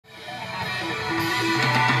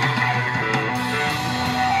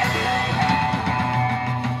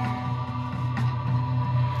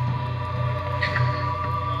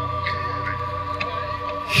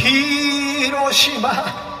島、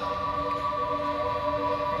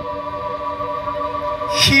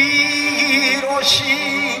広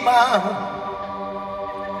島。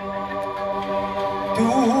 Do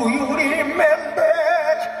you remember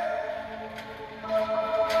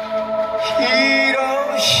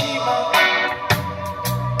広島。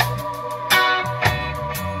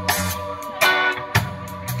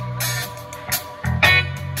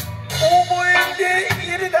覚えて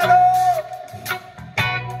いるだろう、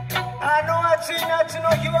あの暑い夏の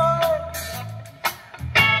日を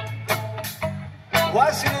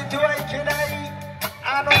忘れてはいけない、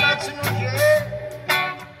あの夏の日へ。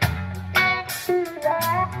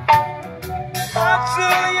暑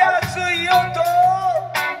い暑いよと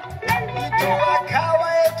人は川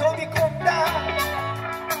へ飛び込んだ。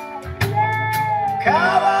川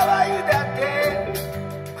はゆだって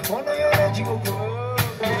この世の地獄。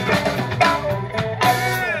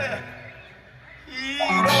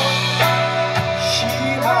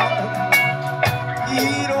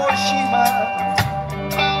広島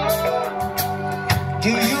Do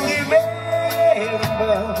you remember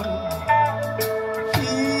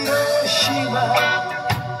広島。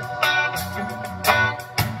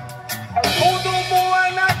子供は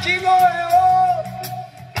泣き声を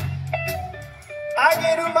上げ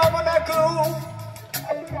る間もなく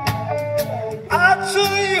熱い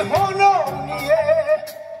炎に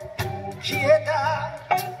消えた。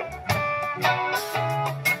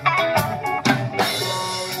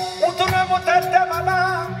大人も立ったまま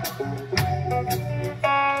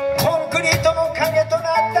コンクリートの影とな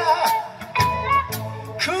った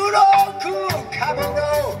黒く壁の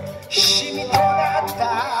シミとなった。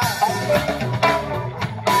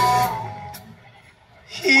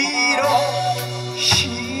広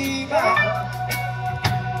島、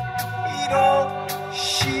広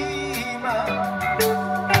島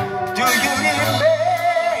Do you remember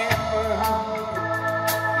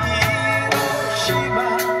広島。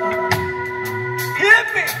 Hit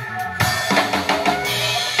me!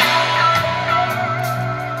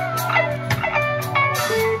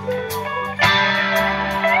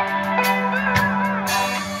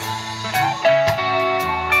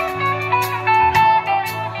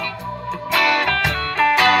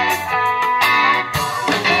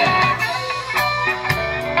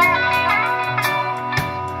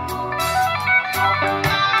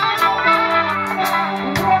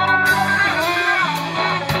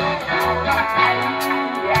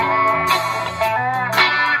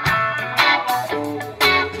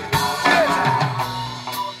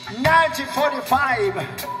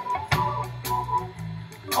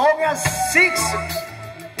 August 6th.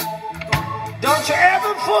 Don't you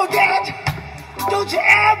ever forget. Don't you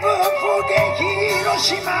ever forget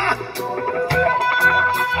Hiroshima.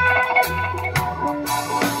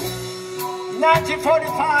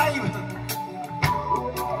 1945.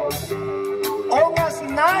 August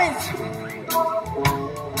 9th.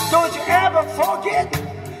 Don't you ever forget.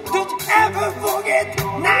 Don't you ever forget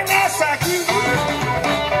Nagasaki.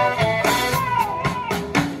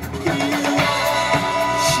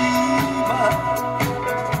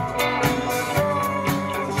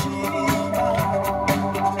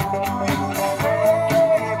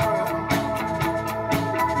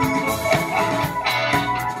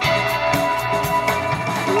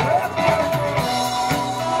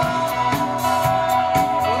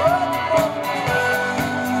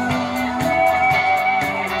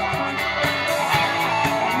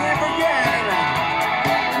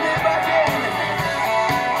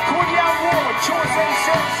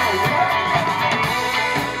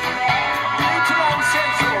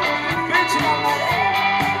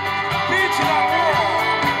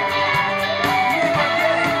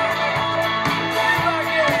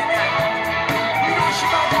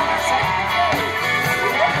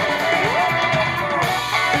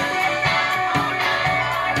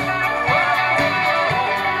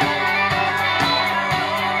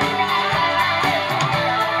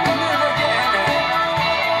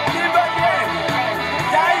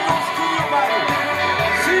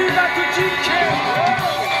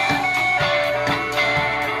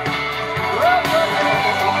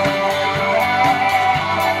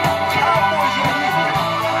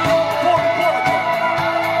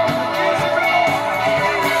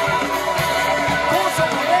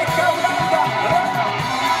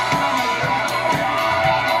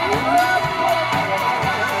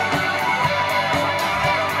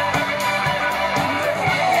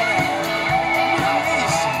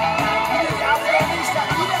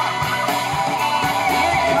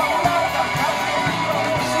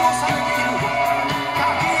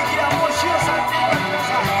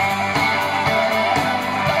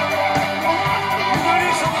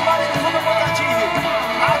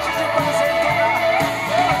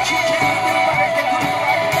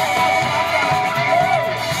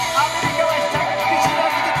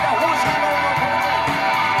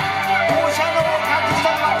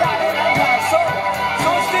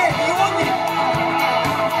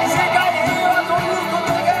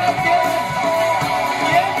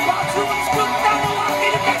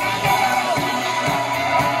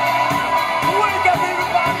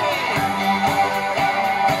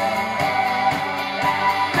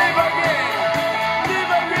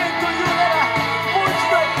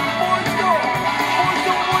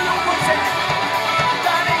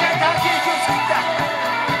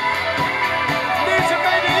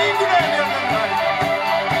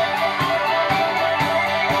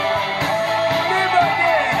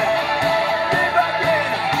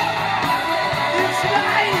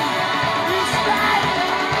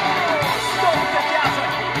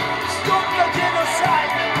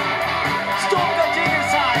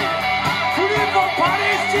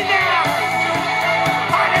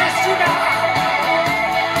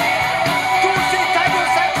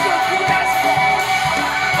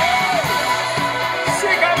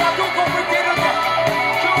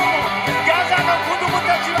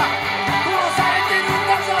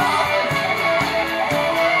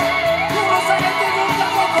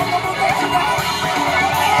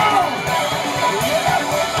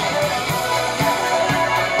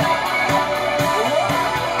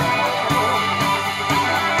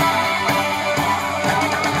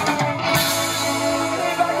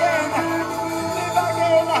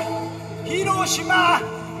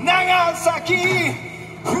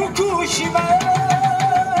 しまう。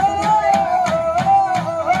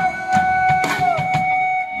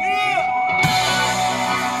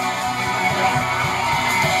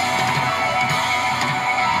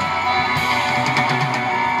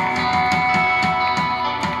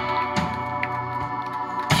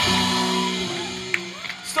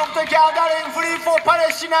Stop the gathering, free for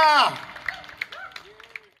Palestine!